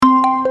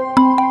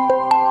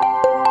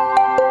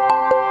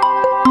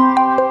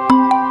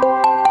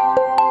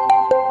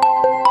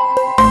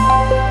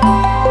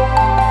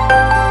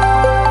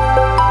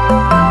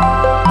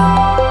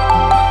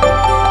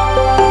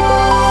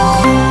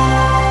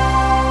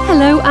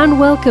and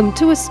welcome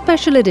to a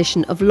special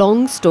edition of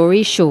Long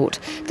Story Short,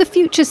 the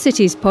Future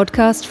Cities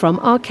podcast from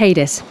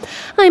Arcadis.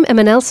 I'm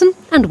Emma Nelson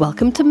and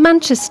welcome to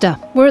Manchester.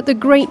 We're at the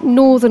Great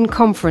Northern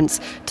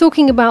Conference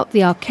talking about the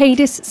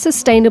Arcadis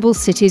Sustainable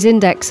Cities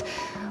Index.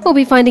 We'll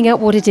be finding out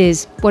what it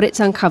is, what it's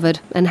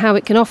uncovered, and how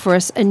it can offer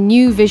us a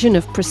new vision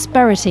of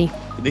prosperity.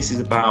 This is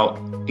about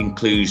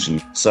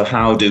inclusion. So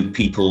how do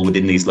people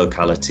within these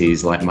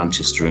localities like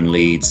Manchester and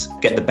Leeds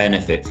get the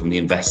benefit from the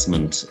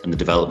investment and the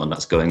development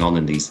that's going on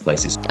in these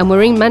places? And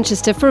we're in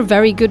Manchester for a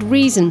very good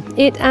reason.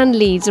 It and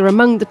Leeds are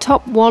among the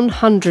top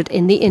 100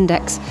 in the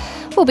index.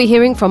 We'll be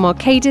hearing from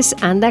Arcadis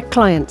and their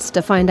clients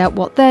to find out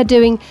what they're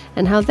doing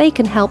and how they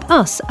can help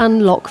us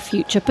unlock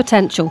future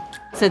potential.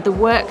 So the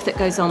work that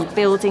goes on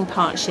building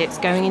partnerships,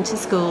 going into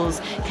schools,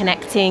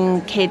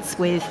 connecting kids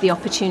with the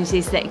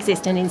opportunities that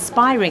exist and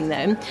inspiring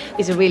them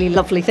is a really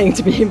lovely thing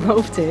to be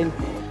involved in.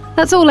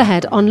 That's all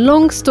ahead on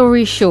Long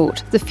Story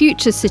Short, the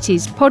Future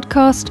Cities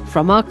podcast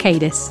from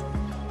Arcadis.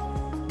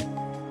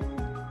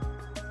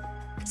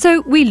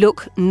 So we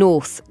look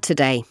north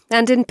today,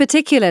 and in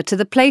particular to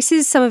the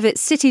places some of its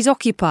cities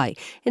occupy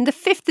in the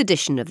 5th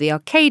edition of the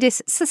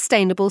Arcadis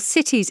Sustainable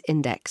Cities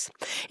Index.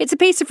 It's a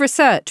piece of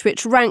research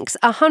which ranks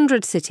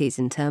 100 cities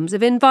in terms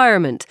of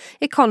environment,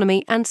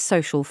 economy and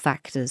social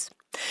factors.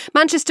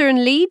 Manchester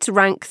and Leeds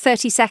rank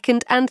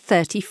 32nd and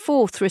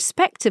 34th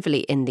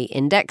respectively in the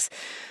index.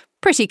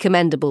 Pretty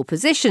commendable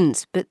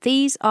positions, but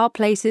these are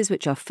places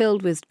which are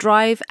filled with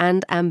drive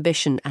and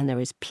ambition, and there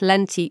is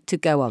plenty to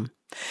go on.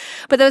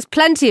 But there was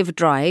plenty of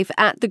drive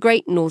at the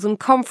Great Northern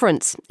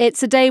Conference.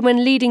 It's a day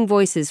when leading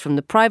voices from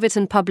the private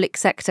and public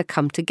sector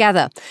come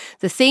together.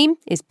 The theme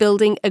is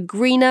building a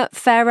greener,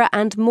 fairer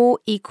and more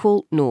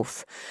equal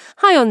North.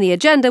 High on the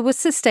agenda was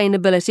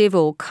sustainability of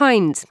all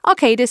kinds.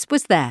 Arcadis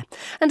was there.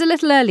 And a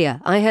little earlier,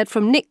 I heard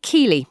from Nick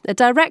Keeley, a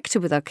director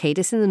with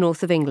Arcadis in the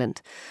north of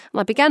England.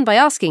 And I began by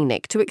asking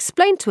Nick to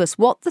explain to us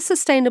what the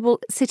Sustainable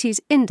Cities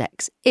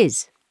Index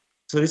is.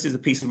 So this is a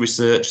piece of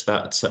research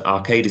that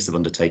Arcadis have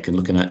undertaken,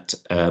 looking at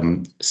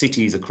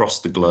cities across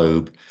the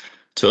globe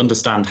to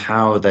understand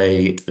how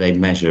they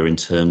measure in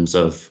terms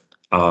of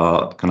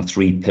our kind of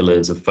 3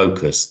 pillars of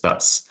focus.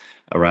 That's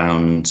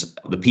around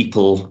the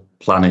people,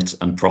 planet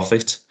and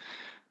profit,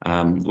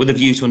 with a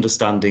view to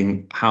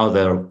understanding how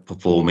they're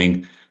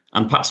performing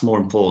and perhaps more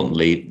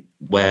importantly,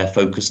 where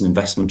focus and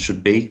investment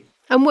should be.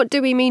 And what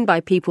do we mean by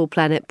people,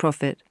 planet,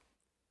 profit?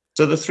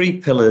 So the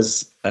 3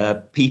 pillars,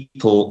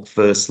 people,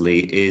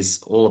 firstly,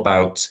 is all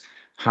about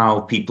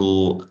how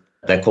people,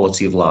 their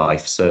quality of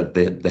life, so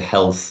the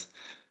health,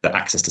 the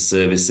access to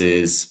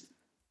services,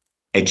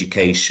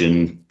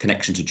 education,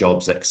 connection to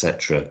jobs,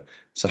 etc.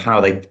 So how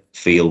they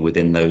feel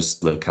within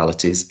those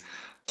localities.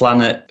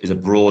 Planet is a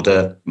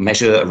broader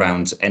measure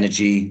around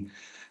energy,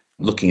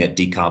 looking at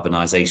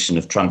decarbonisation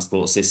of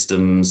transport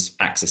systems,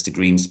 access to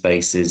green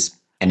spaces,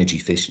 energy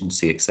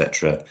efficiency,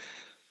 etc.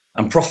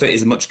 And profit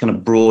is much kind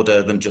of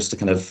broader than just a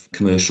kind of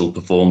commercial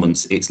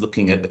performance. It's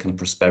looking at the kind of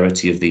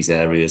prosperity of these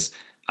areas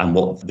and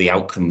what the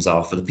outcomes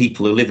are for the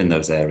people who live in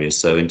those areas.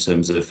 So in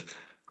terms of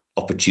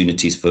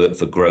opportunities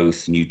for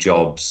growth, new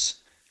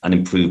jobs and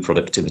improved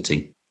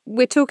productivity.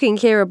 We're talking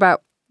here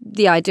about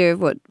the idea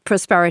of what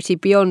prosperity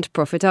beyond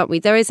profit, aren't we?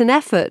 There is an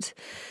effort,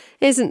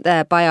 isn't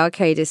there, by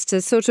Arcadis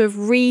to sort of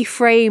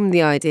reframe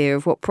the idea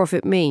of what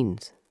profit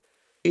means?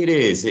 It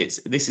is.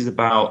 This is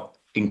about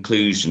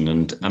inclusion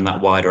and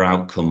that wider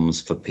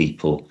outcomes for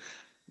people.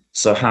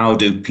 So how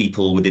do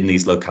people within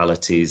these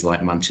localities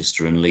like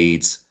Manchester and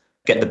Leeds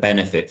get the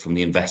benefit from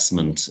the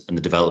investment and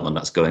the development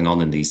that's going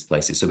on in these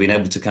places? So being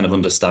able to kind of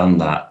understand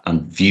that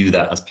and view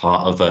that as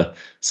part of a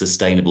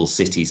sustainable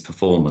city's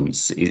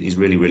performance is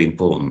really, really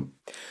important.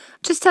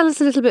 Just tell us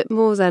a little bit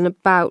more then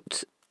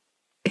about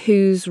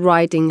who's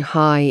riding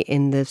high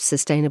in the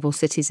Sustainable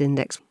Cities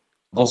Index.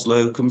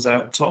 Oslo comes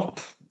out top.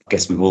 I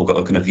guess we've all got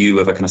a kind of view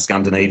of a kind of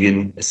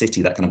Scandinavian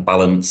city, that kind of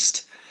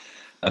balanced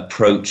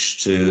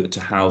approach to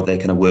how they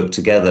kind of work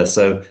together.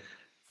 So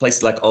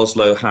places like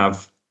Oslo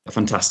have a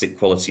fantastic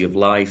quality of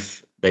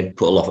life. They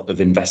put a lot of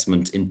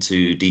investment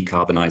into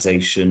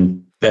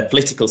decarbonisation. Their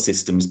political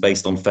system's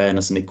based on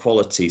fairness and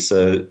equality.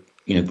 So,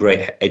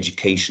 great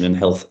education and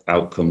health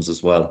outcomes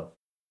as well.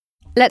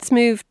 Let's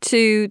move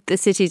to the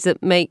cities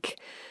that make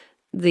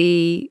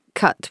the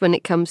cut when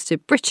it comes to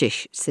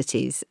British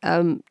cities.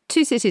 2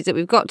 cities that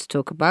we've got to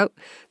talk about.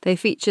 They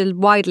feature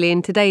widely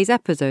in today's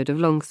episode of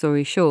Long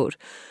Story Short.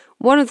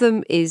 One of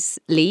them is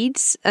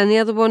Leeds and the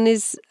other one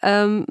is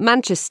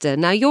Manchester.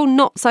 Now, you're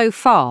not so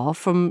far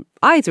from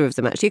either of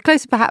them, actually. You're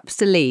closer perhaps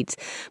to Leeds.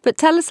 But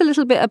tell us a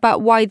little bit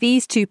about why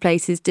these 2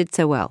 places did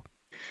so well.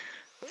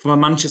 From a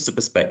Manchester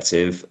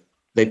perspective,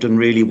 they've done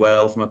really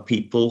well from a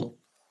people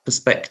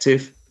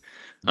perspective.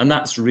 And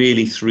that's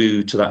really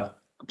through to that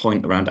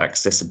point around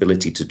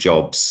accessibility to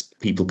jobs.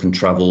 People can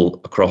travel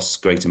across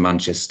Greater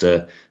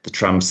Manchester. The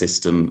tram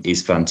system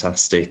is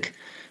fantastic.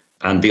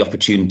 And the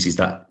opportunities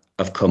that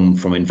have come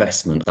from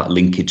investment, that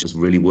linkage has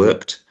really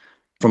worked.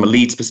 From a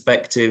Leeds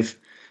perspective,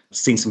 I've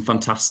seen some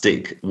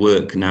fantastic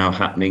work now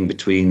happening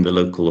between the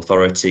local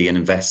authority and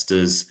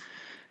investors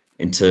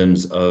in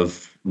terms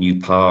of new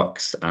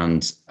parks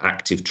and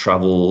active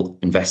travel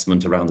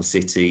investment around the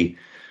city,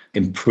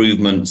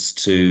 improvements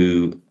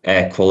to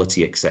air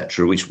quality,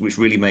 etc., which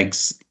really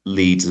makes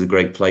Leeds a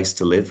great place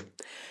to live.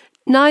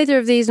 Neither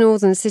of these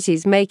northern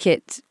cities make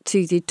it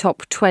to the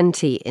top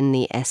 20 in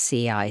the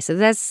SCI, so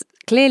there's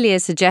clearly a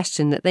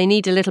suggestion that they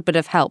need a little bit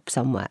of help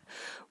somewhere.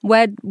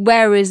 Where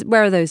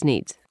are those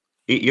needs?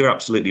 You're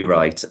absolutely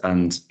right,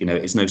 and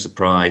it's no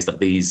surprise that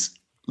these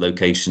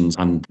locations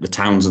and the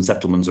towns and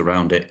settlements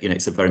around it,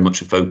 it's very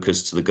much a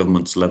focus to the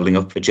government's levelling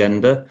up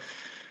agenda.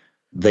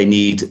 They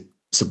need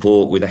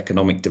support with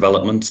economic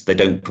development. They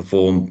don't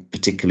perform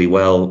particularly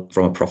well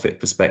from a profit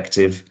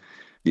perspective.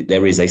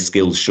 There is a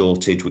skills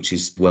shortage, which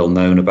is well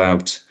known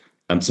about.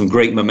 Some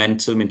great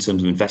momentum in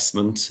terms of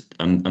investment,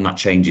 and that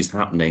change is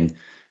happening.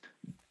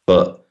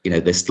 But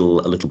there's still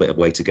a little bit of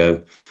way to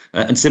go.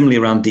 And similarly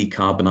around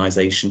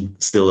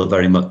decarbonisation, still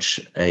very much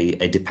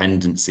a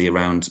dependency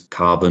around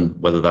carbon,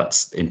 whether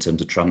that's in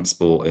terms of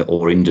transport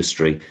or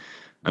industry.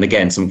 And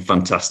again, some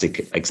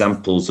fantastic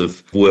examples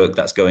of work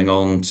that's going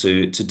on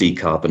to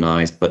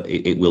decarbonise, but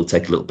it will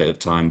take a little bit of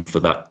time for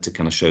that to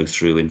kind of show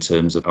through in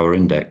terms of our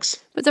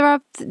index. But there are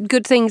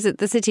good things that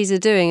the cities are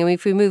doing. I mean,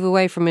 if we move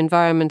away from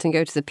environment and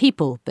go to the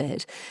people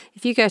bit,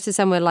 if you go to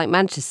somewhere like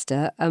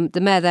Manchester,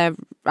 the mayor there,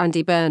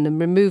 Andy Burnham,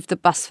 removed the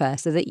bus fare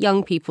so that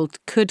young people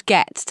could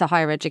get to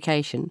higher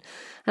education.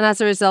 And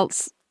as a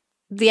result,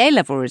 the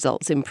A-level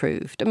results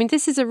improved. I mean,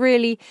 this is a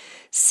really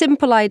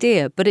simple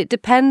idea, but it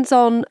depends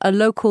on a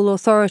local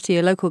authority,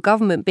 a local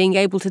government being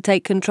able to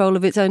take control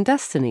of its own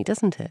destiny,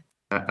 doesn't it?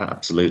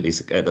 Absolutely.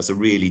 That's a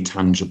really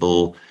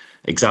tangible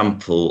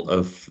example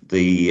of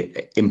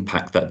the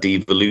impact that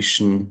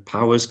devolution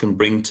powers can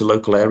bring to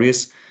local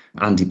areas.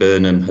 Andy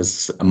Burnham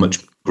has a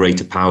much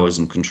greater powers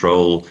and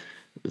control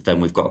than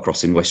we've got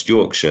across in West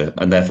Yorkshire,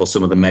 and therefore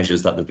some of the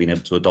measures that they've been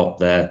able to adopt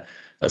there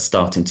are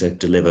starting to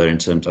deliver in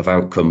terms of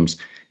outcomes.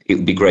 It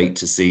would be great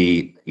to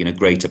see,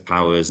 greater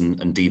powers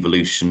and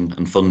devolution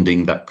and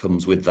funding that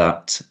comes with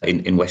that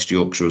in West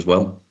Yorkshire as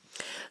well.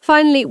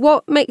 Finally,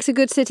 what makes a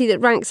good city that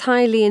ranks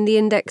highly in the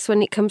index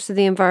when it comes to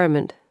the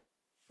environment?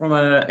 From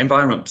an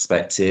environment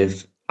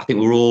perspective, I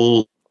think we're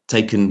all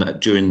taken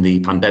during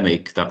the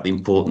pandemic that the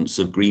importance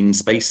of green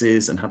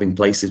spaces and having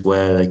places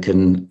where they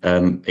can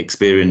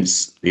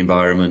experience the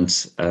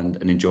environment and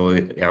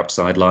enjoy the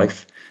outside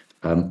life.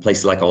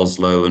 Places like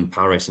Oslo and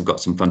Paris have got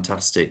some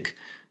fantastic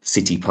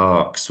city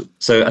parks.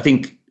 So I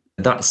think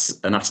that's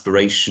an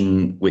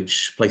aspiration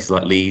which places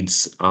like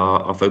Leeds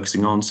are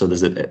focusing on. So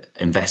there's an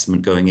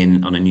investment going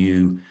in on a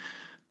new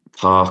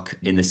park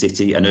in the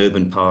city, an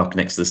urban park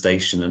next to the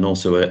station, and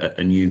also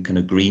a new kind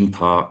of green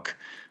park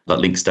that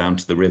links down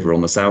to the river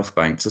on the south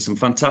bank. So some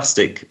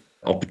fantastic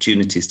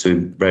opportunities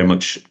to very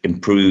much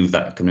improve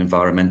that kind of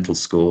environmental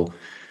score,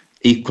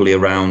 equally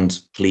around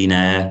clean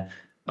air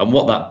and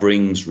what that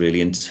brings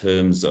really in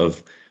terms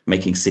of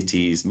making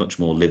cities much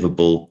more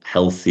livable,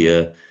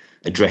 healthier,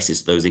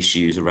 addresses those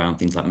issues around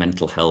things like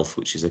mental health,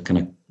 which is a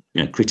kind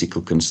of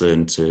critical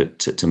concern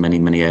to many,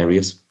 many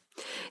areas.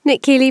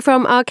 Nick Keeley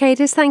from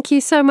Arcadis, thank you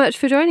so much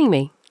for joining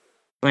me.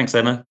 Thanks,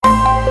 Emma.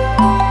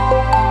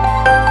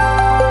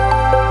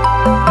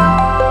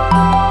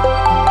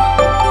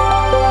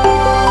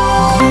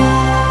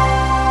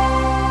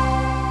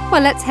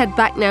 Well, let's head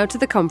back now to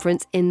the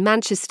conference in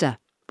Manchester.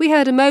 We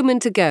heard a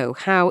moment ago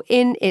how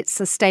in its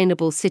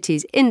Sustainable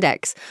Cities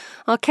Index,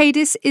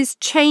 Arcadis is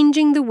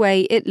changing the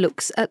way it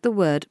looks at the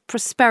word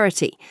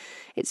prosperity.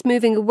 It's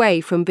moving away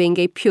from being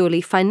a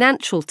purely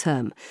financial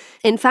term.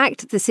 In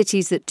fact, the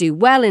cities that do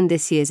well in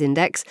this year's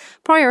index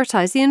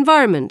prioritise the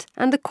environment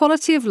and the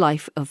quality of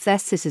life of their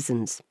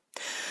citizens.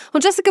 Well,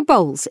 Jessica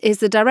Bowles is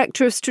the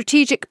Director of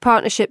Strategic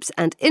Partnerships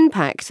and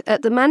Impact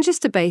at the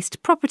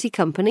Manchester-based property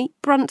company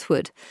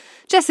Bruntwood.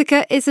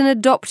 Jessica is an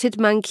adopted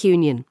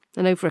Mancunian,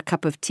 and over a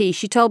cup of tea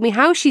she told me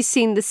how she's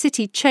seen the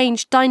city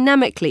change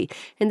dynamically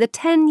in the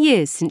 10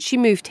 years since she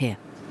moved here.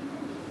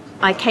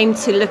 I came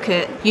to look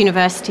at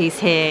universities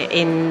here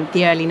in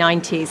the early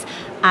 90s,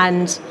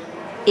 and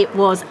it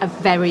was a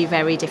very,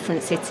 very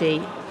different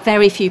city.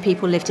 Very few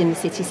people lived in the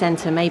city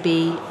centre,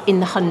 maybe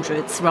in the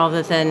hundreds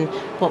rather than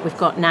what we've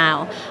got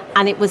now.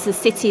 And it was a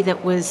city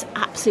that was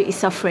absolutely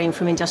suffering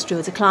from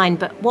industrial decline.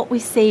 But what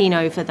we've seen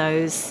over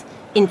those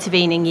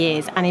intervening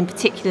years, and in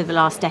particular the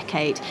last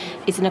decade,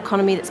 is an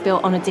economy that's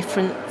built on a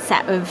different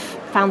set of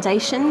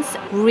foundations,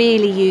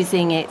 really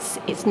using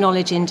its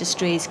knowledge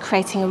industries,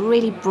 creating a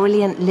really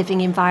brilliant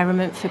living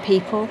environment for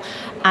people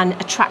and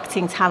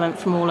attracting talent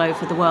from all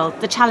over the world.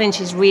 The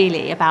challenge is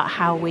really about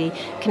how we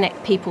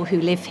connect people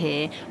who live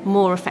here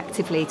more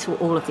effectively to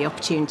all of the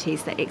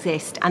opportunities that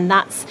exist, and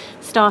that's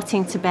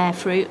starting to bear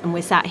fruit. And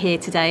we're sat here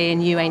today in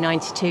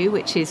UA92,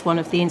 which is one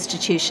of the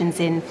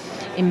institutions in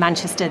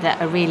Manchester that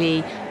are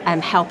really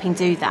helping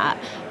do that,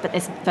 but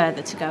there's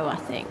further to go, I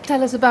think.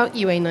 Tell us about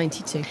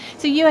UA92.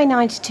 So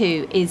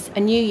UA92 is a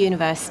new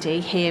university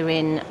here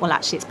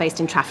it's based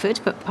in Trafford,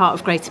 but part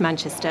of Greater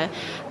Manchester,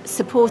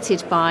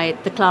 supported by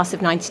the class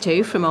of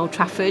 92 from Old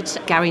Trafford,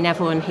 Gary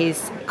Neville and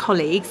his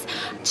colleagues,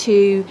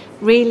 to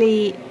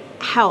really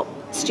help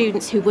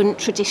students who wouldn't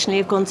traditionally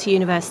have gone to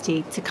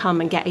university to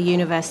come and get a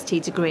university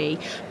degree,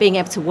 being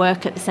able to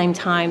work at the same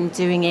time,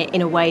 doing it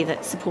in a way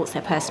that supports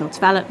their personal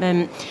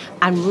development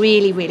and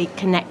really, really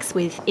connects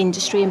with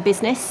industry and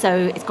business.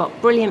 So it's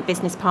got brilliant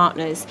business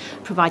partners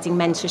providing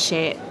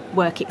mentorship,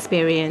 work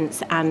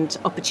experience and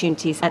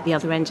opportunities at the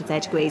other end of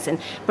their degrees. And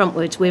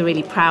Bruntwood, we're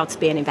really proud to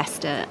be an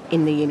investor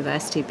in the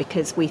university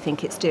because we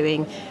think it's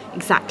doing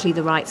exactly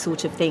the right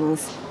sort of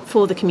things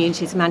for the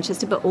communities of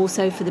Manchester, but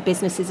also for the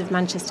businesses of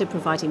Manchester,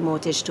 providing more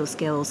digital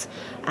skills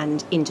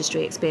and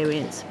industry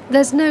experience.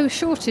 There's no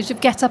shortage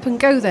of get up and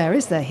go there,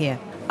 is there, here?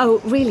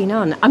 Oh, really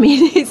none. I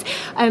mean,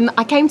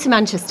 I came to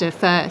Manchester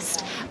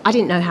first. I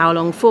didn't know how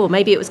long for.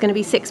 Maybe it was going to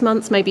be 6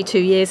 months, maybe 2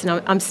 years,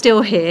 and I'm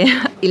still here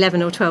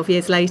 11 or 12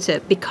 years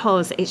later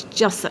because it's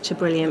just such a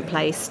brilliant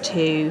place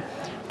to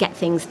get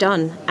things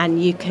done,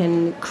 and you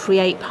can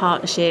create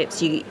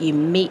partnerships, you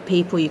meet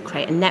people, you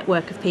create a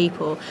network of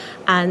people,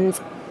 and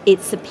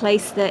it's a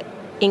place that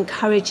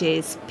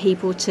encourages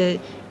people to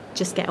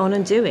just get on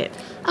and do it.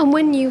 And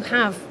when you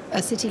have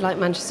a city like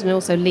Manchester and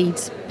also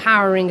Leeds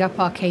powering up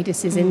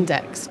Arcadis'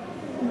 index,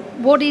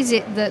 what is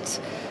it that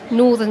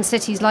northern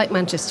cities like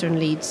Manchester and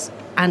Leeds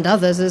and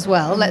others as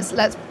well,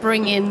 let's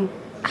bring in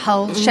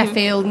Hull,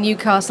 Sheffield,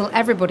 Newcastle,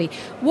 everybody,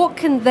 what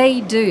can they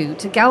do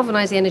to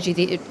galvanise the energy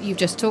that you've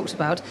just talked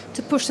about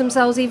to push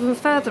themselves even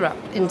further up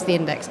into the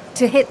index,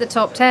 to hit the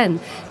top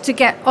 10, to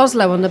get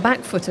Oslo on the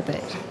back foot a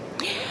bit?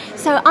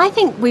 So I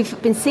think we've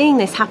been seeing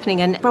this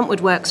happening, and Bruntwood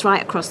works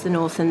right across the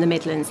North and the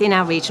Midlands in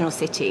our regional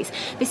cities.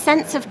 The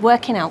sense of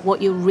working out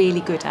what you're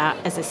really good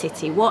at as a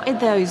city, what are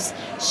those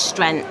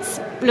strengths,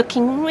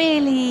 looking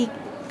really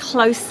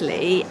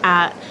closely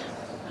at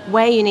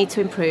where you need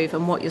to improve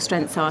and what your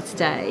strengths are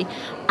today,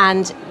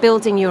 and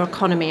building your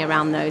economy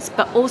around those,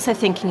 but also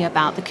thinking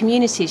about the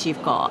communities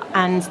you've got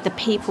and the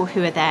people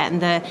who are there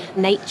and the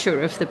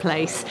nature of the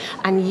place,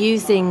 and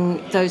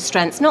using those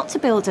strengths not to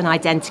build an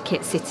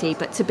identikit city,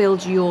 but to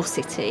build your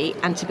city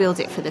and to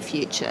build it for the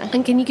future.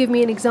 And can you give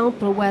me an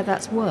example of where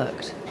that's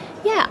worked?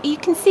 Yeah, you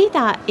can see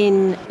that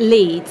in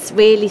Leeds,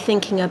 really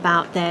thinking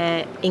about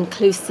their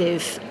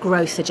inclusive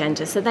growth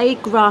agenda. So they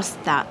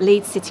grasped that.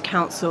 Leeds City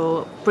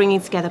Council, bringing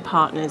together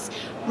partners,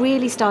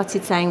 really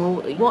started saying,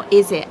 well, what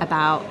is it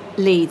about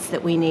Leeds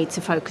that we need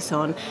to focus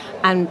on?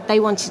 And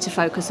they wanted to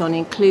focus on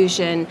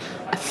inclusion,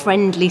 a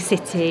friendly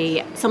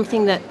city,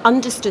 something that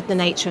understood the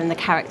nature and the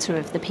character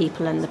of the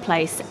people and the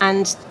place.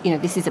 And, you know,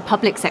 this is a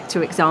public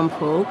sector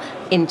example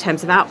in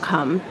terms of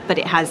outcome, but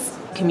it has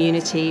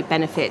community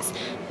benefits.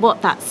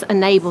 What that's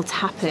enabled to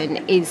happen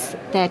is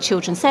their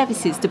children's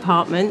services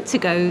department to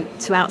go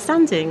to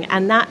outstanding,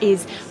 and that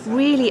is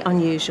really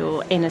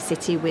unusual in a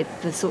city with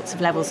the sorts of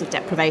levels of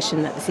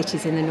deprivation that the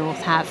cities in the north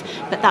have.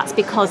 But that's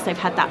because they've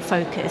had that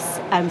focus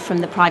from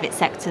the private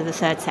sector, the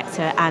third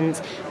sector and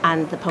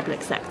the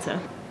public sector.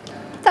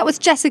 That was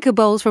Jessica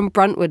Bowles from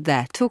Bruntwood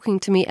there, talking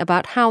to me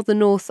about how the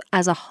north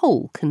as a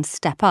whole can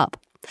step up.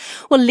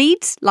 Well,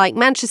 Leeds, like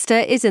Manchester,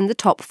 is in the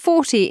top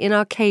 40 in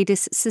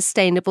Arcadis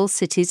Sustainable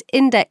Cities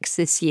Index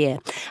this year.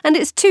 And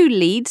it's to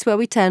Leeds where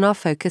we turn our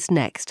focus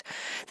next.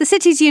 The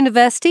city's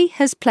university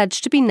has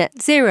pledged to be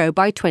net zero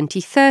by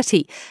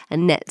 2030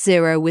 and net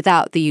zero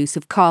without the use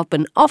of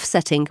carbon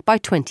offsetting by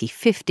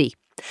 2050.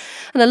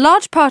 And a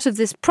large part of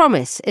this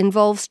promise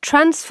involves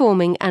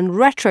transforming and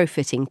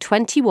retrofitting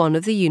 21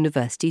 of the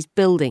university's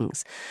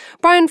buildings.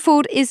 Brian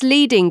Ford is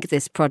leading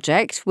this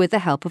project with the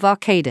help of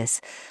Arcadis,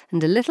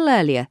 and a little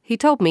earlier he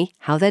told me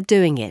how they're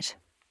doing it.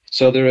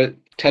 So there are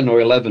 10 or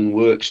 11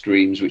 work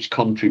streams which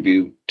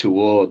contribute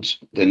towards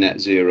the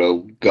net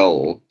zero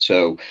goal.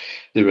 So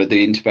there are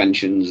the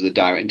interventions, the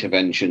direct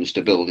interventions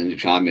to buildings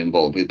which I'm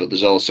involved with, but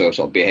there's also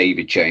sort of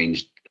behaviour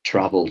change,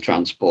 travel,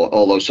 transport,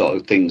 all those sort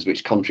of things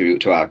which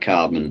contribute to our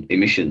carbon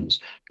emissions.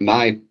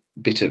 My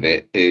bit of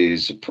it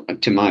is,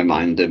 to my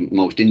mind, the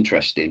most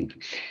interesting.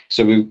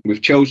 So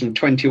we've chosen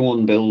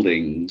 21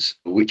 buildings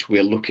which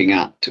we're looking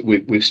at.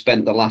 We've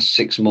spent the last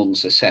 6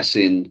 months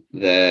assessing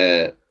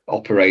their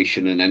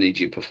operation and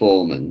energy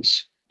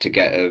performance to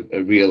get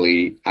a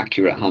really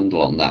accurate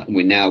handle on that. And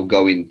we're now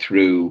going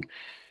through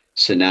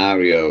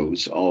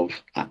scenarios of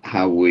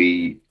how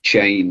we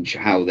change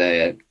how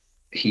they're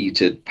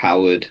heated,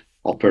 powered,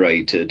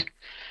 operated,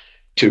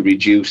 to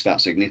reduce that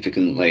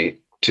significantly,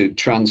 to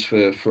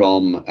transfer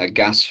from a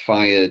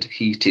gas-fired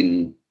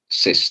heating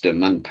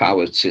system and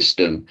powered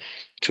system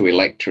to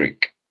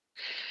electric.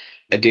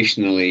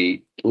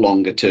 Additionally,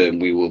 longer term,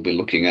 we will be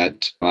looking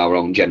at our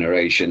own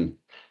generation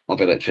of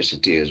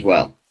electricity as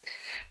well.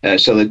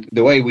 So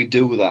the way we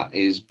do that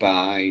is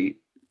by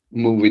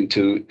moving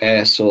to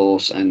air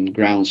source and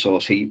ground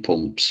source heat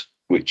pumps,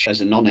 which,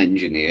 as a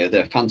non-engineer,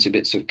 they're fancy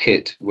bits of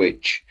kit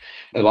which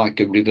are like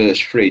a reverse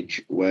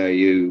fridge where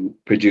you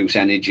produce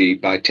energy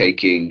by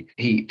taking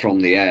heat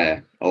from the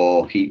air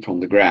or heat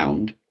from the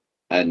ground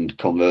and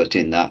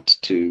converting that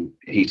to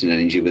heat and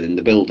energy within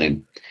the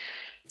building.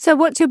 So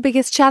what's your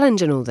biggest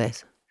challenge in all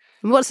this?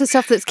 And what's the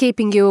stuff that's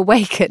keeping you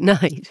awake at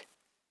night?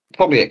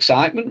 Probably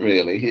excitement,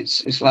 really.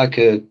 It's like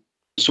a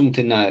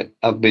something that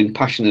I've been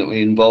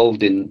passionately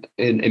involved in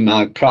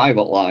my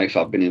private life.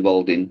 I've been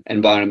involved in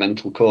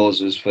environmental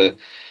causes for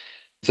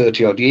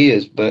 30 odd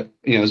years, but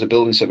as a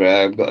building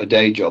surveyor I've got a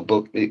day job,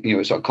 but it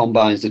sort of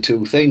combines the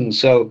two things.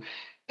 So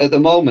at the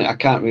moment I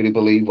can't really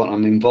believe what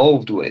I'm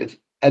involved with,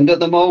 and at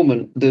the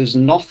moment there's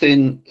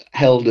nothing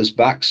held us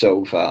back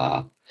so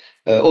far,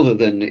 other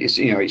than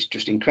it's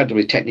just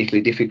incredibly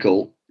technically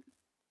difficult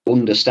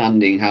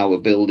understanding how a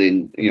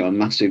building, a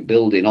massive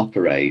building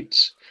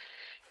operates.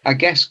 I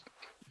guess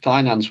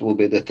finance will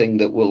be the thing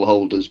that will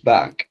hold us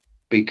back,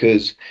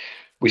 because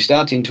we're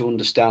starting to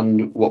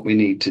understand what we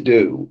need to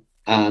do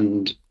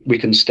and we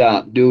can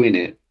start doing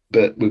it,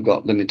 but we've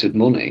got limited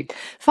money.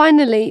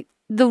 Finally,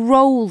 the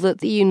role that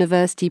the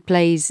university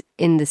plays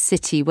in the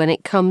city when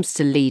it comes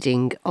to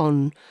leading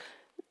on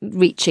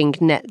reaching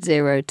net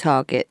zero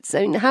targets.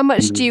 I mean, how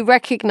much do you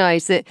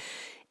recognise that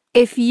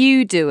if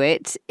you do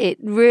it, it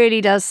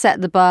really does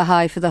set the bar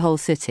high for the whole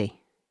city?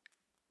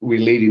 We're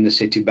leading the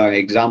city by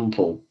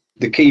example.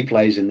 The key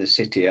players in the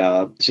city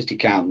are City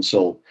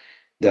Council,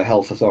 the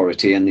Health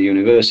Authority and the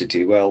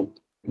university. Well,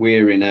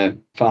 we're in a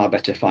far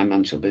better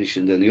financial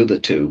position than the other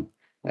two.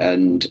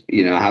 And,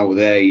 how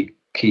they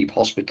keep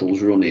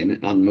hospitals running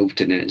and move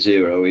to net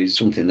zero is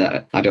something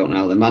that I don't know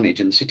how they manage.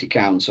 And the City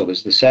Council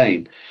is the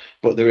same.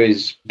 But there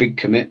is big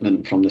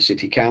commitment from the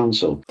City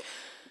Council.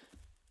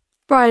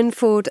 Brian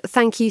Ford,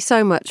 thank you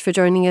so much for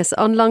joining us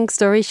on Long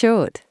Story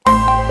Short.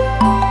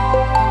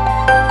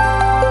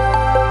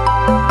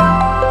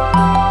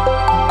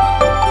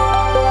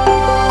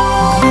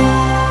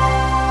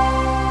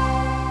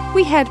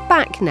 We head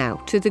back now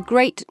to the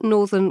Great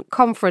Northern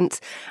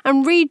Conference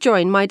and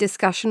rejoin my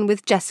discussion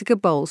with Jessica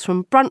Bowles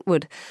from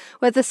Bruntwood,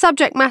 where the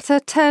subject matter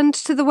turned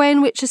to the way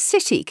in which a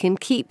city can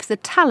keep the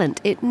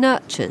talent it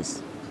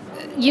nurtures.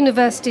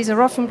 Universities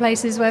are often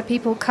places where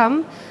people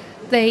come,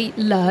 they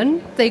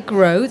learn, they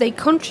grow, they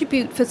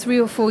contribute for 3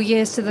 or 4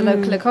 years to the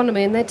local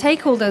economy, and they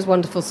take all those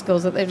wonderful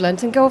skills that they've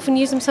learnt and go off and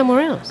use them somewhere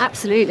else.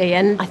 Absolutely,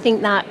 and I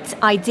think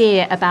that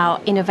idea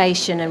about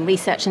innovation and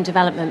research and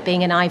development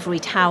being an ivory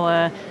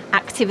tower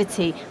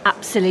activity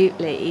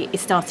absolutely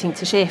is starting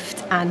to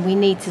shift, and we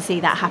need to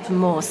see that happen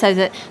more so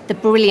that the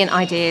brilliant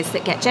ideas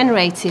that get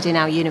generated in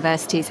our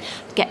universities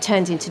get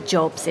turned into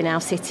jobs in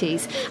our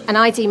cities. And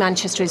ID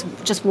Manchester is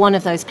just one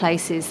of those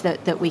places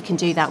that we can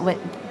do that.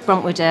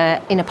 Bruntwood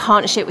are in a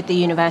partnership with the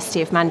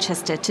University of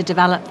Manchester to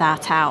develop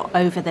that out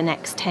over the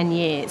next 10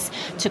 years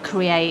to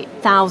create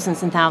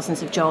thousands and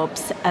thousands of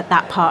jobs at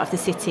that part of the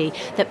city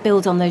that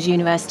build on those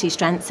university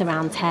strengths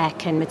around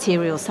tech and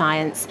material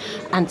science,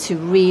 and to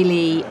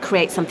really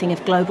create something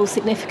of global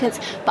significance.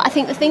 But I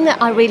think the thing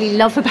that I really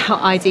love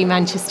about ID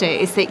Manchester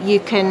is that you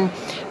can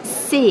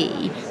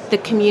see the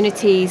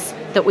communities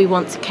that we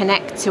want to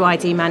connect to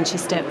ID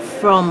Manchester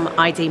from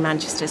ID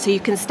Manchester. So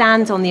you can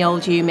stand on the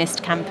old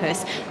UMIST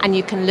campus and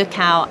you can look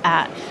out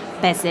at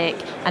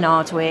Beswick and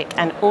Ardwick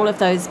and all of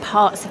those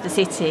parts of the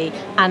city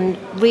and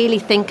really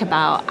think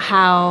about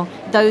how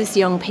those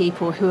young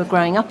people who are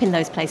growing up in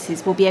those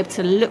places will be able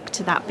to look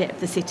to that bit of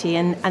the city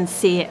and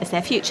see it as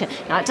their future.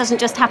 Now, it doesn't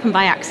just happen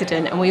by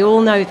accident, and we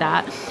all know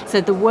that.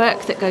 So the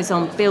work that goes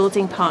on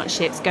building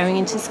partnerships, going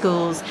into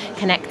schools,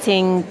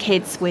 connecting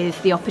kids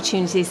with the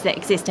opportunities that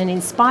exist and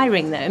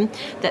inspiring them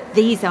that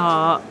these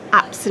are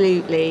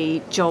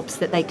absolutely jobs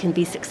that they can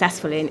be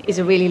successful in is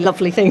a really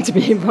lovely thing to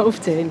be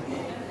involved in.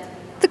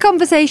 The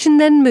conversation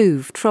then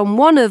moved from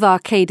one of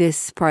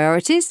Arcadis'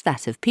 priorities,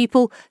 that of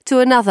people, to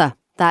another,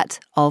 that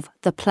of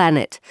the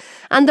planet,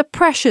 and the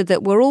pressure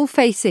that we're all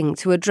facing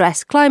to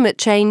address climate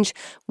change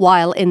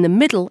while in the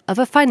middle of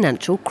a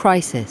financial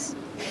crisis.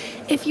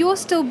 If you're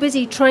still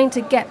busy trying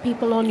to get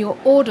people on your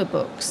order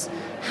books,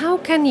 how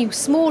can you,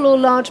 small or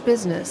large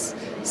business,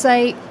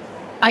 say,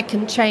 I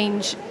can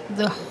change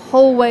the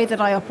whole way that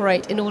I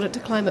operate in order to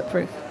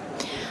climate-proof?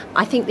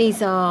 I think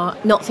these are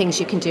not things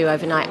you can do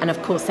overnight, and of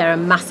course there are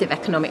massive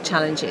economic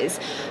challenges.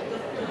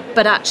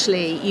 But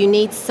actually, you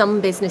need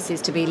some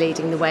businesses to be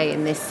leading the way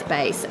in this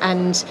space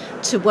and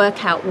to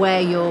work out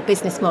where your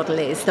business model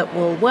is that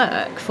will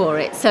work for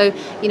it. So,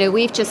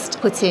 we've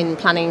just put in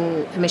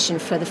planning permission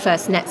for the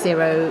first net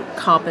zero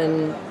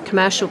carbon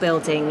commercial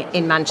building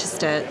in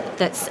Manchester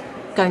that's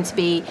going to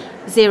be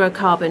zero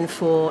carbon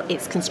for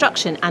its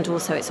construction and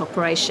also its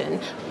operation,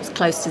 as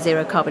close to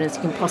zero carbon as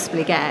you can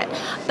possibly get.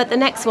 But the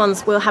next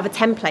ones will have a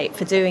template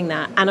for doing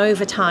that, and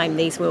over time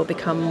these will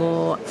become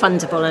more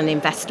fundable and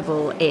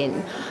investable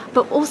in.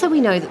 But also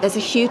we know that there's a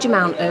huge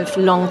amount of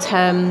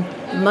long-term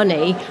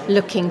money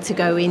looking to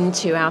go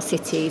into our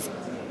cities,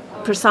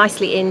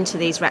 precisely into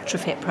these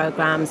retrofit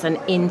programs and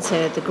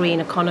into the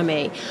green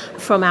economy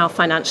from our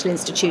financial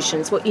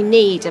institutions. What you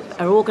need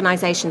are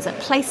organisations at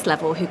place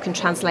level who can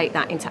translate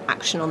that into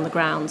action on the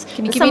ground.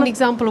 Can you give me an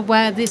example of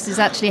where this is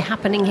actually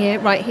happening here,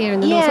 right here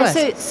in the Northwest?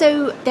 Yeah,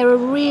 so there are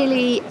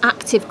really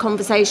active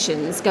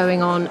conversations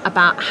going on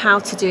about how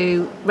to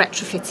do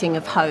retrofitting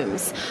of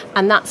homes,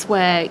 and that's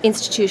where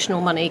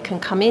institutional money can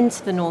come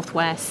into the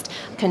Northwest,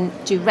 can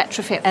do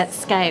retrofit at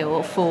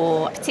scale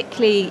for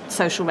particularly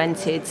social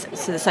rented,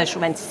 so the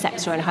social rented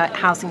sector and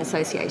housing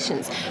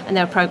associations. And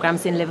there are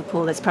programmes in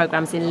Liverpool, there's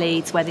programmes in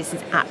Leeds where this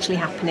is actually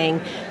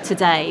happening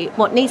today.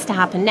 What needs to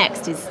happen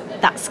next is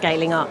that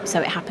scaling up, so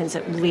it happens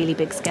at really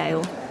big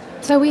scale.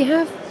 So we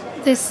have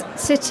this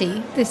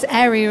city, this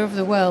area of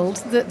the world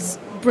that's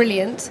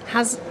brilliant,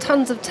 has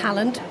tons of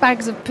talent,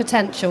 bags of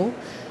potential,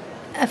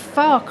 a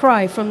far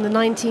cry from the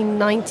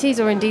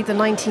 1990s or indeed the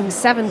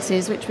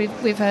 1970s, which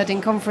we've heard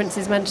in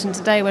conferences mentioned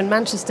today, when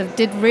Manchester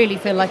did really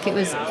feel like it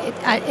was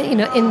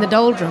in the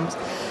doldrums.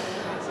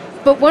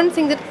 But one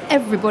thing that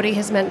everybody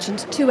has mentioned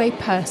to a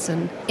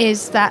person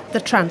is that the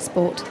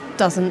transport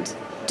doesn't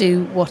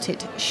do what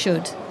it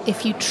should.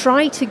 If you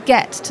try to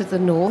get to the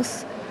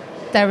north,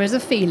 there is a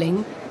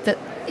feeling that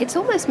it's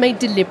almost made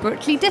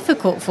deliberately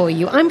difficult for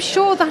you. I'm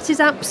sure that is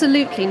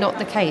absolutely not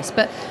the case,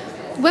 but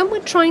when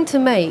we're trying to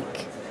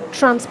make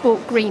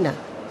transport greener,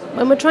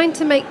 when we're trying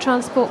to make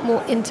transport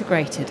more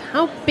integrated,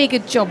 how big a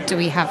job do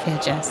we have here,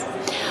 Jess?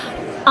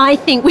 I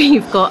think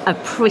we've got a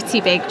pretty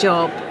big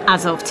job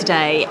as of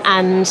today,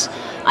 and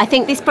I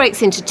think this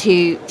breaks into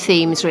two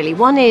themes really.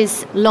 One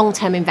is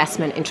long-term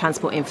investment in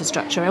transport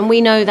infrastructure, and we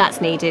know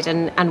that's needed,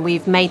 and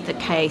we've made the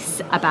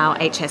case about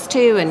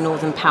HS2 and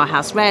Northern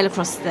Powerhouse Rail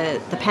across the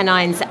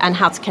Pennines and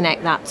how to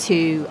connect that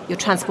to your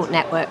transport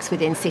networks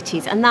within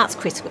cities, and that's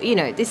critical.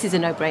 This is a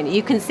no-brainer.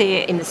 You can see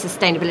it in the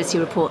sustainability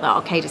report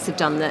that Arcadis have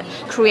done, that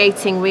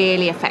creating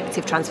really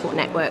effective transport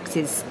networks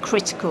is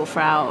critical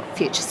for our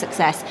future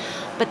success.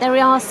 But there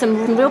are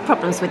some real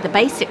problems with the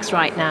basics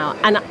right now,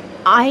 and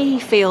I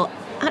feel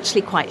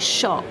actually quite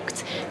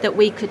shocked that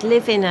we could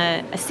live in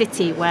a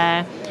city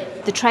where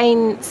the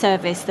train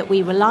service that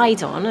we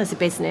relied on as a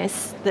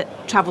business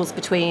that travels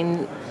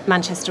between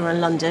Manchester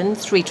and London,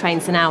 3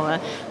 trains an hour,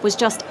 was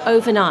just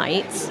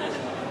overnight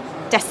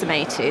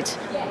decimated.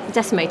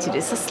 Decimated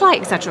is a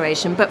slight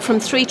exaggeration, but from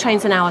 3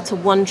 trains an hour to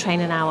 1 train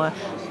an hour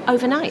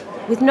overnight,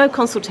 with no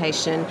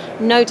consultation,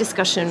 no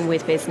discussion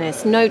with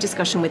business, no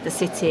discussion with the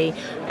city,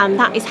 and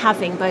that is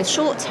having both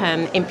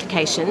short-term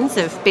implications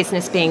of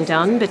business being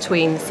done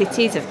between the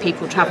cities, of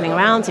people travelling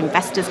around,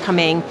 investors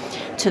coming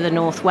to the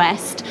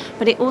northwest,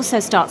 but it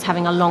also starts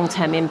having a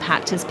long-term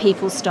impact as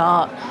people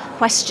start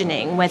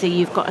questioning whether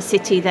you've got a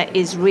city that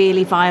is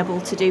really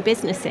viable to do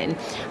business in.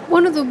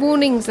 One of the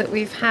warnings that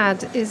we've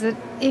had is that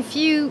if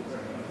you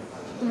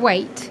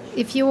wait,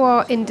 if you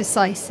are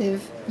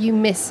indecisive, you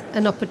miss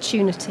an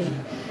opportunity,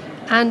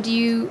 and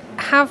you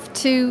have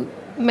to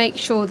make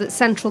sure that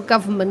central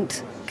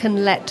government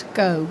can let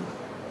go.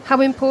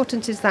 How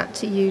important is that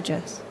to you,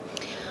 Jess?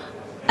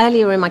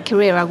 Earlier in my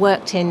career, I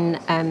worked in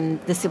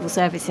the civil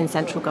service in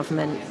central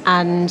government,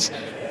 and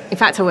in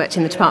fact, I worked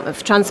in the Department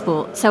for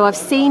Transport, so I've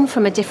seen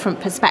from a different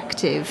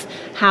perspective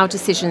how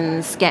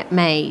decisions get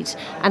made,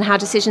 and how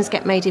decisions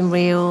get made in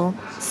real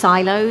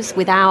silos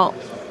without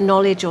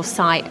knowledge or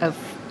sight of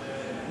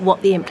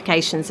what the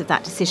implications of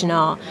that decision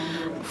are,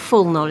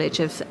 full knowledge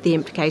of the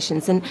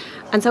implications. And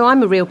so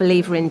I'm a real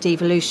believer in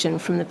devolution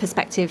from the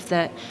perspective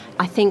that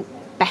I think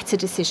better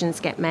decisions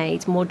get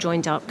made, more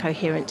joined up,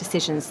 coherent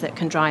decisions that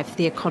can drive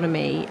the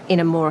economy in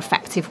a more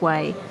effective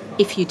way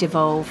if you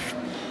devolve.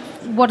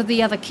 What are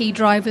the other key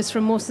drivers for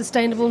a more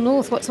sustainable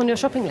north? What's on your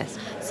shopping list?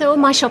 So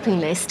on my shopping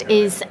list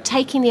is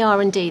taking the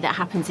R&D that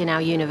happens in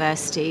our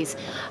universities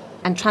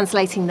and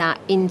translating that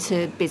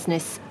into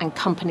business and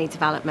company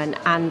development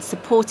and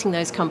supporting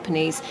those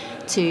companies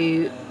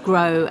to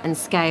grow and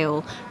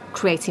scale,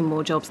 creating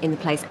more jobs in the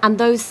place. And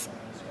those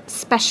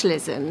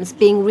specialisms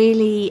being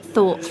really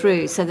thought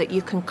through so that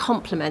you can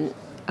complement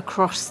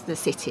across the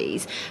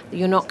cities.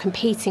 You're not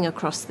competing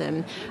across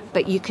them,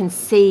 but you can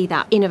see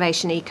that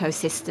innovation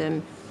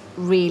ecosystem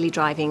really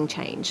driving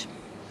change.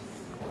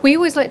 We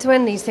always like to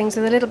end these things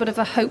with a little bit of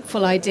a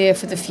hopeful idea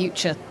for the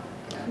future.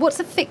 What's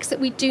a fix that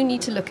we do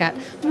need to look at?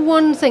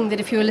 One thing that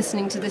if you were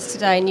listening to this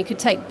today and you could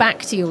take back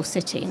to your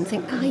city and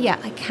think,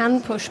 I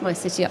can push my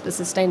city up the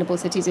Sustainable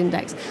Cities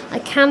Index. I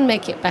can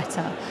make it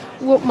better.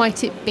 What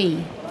might it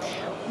be?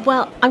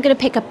 Well, I'm going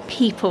to pick a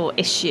people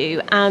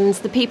issue, and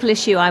the people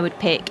issue I would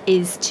pick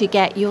is to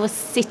get your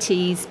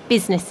city's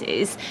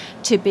businesses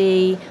to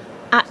be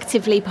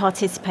actively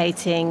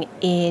participating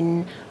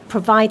in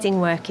providing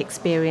work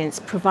experience,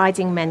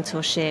 providing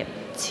mentorship,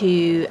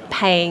 to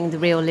paying the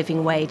real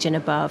living wage and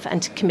above,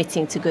 and to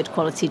committing to good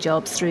quality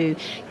jobs through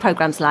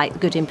programmes like the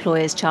Good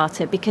Employers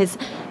Charter, because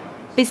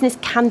business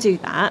can do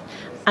that.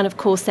 And of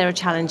course there are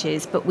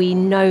challenges, but we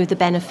know the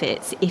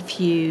benefits if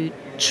you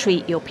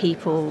treat your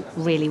people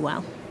really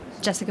well.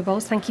 Jessica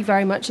Bowles, thank you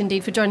very much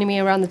indeed for joining me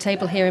around the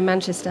table here in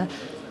Manchester.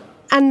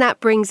 And that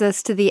brings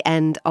us to the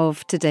end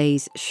of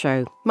today's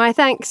show. My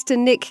thanks to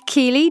Nick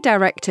Keeley,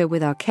 Director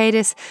with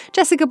Arcadis,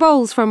 Jessica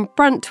Bowles from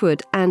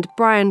Bruntwood and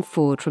Brian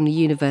Ford from the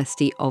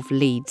University of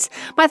Leeds.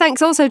 My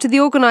thanks also to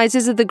the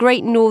organisers of the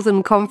Great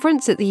Northern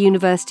Conference at the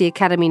University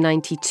Academy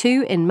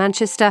 92 in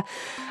Manchester.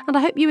 And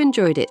I hope you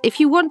enjoyed it. If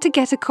you want to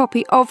get a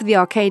copy of the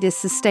Arcadis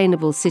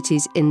Sustainable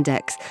Cities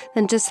Index,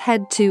 then just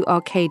head to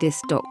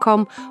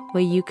arcadis.com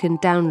where you can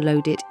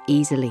download it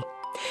easily.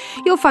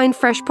 You'll find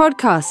fresh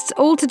podcasts,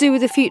 all to do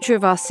with the future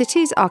of our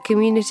cities, our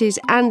communities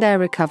and their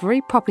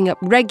recovery, popping up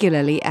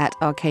regularly at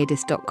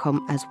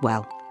arcadis.com as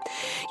well.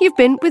 You've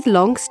been with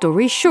Long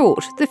Story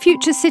Short, the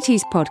Future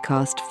Cities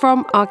podcast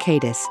from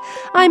Arcadis.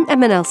 I'm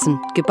Emma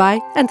Nelson. Goodbye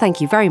and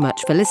thank you very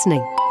much for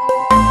listening.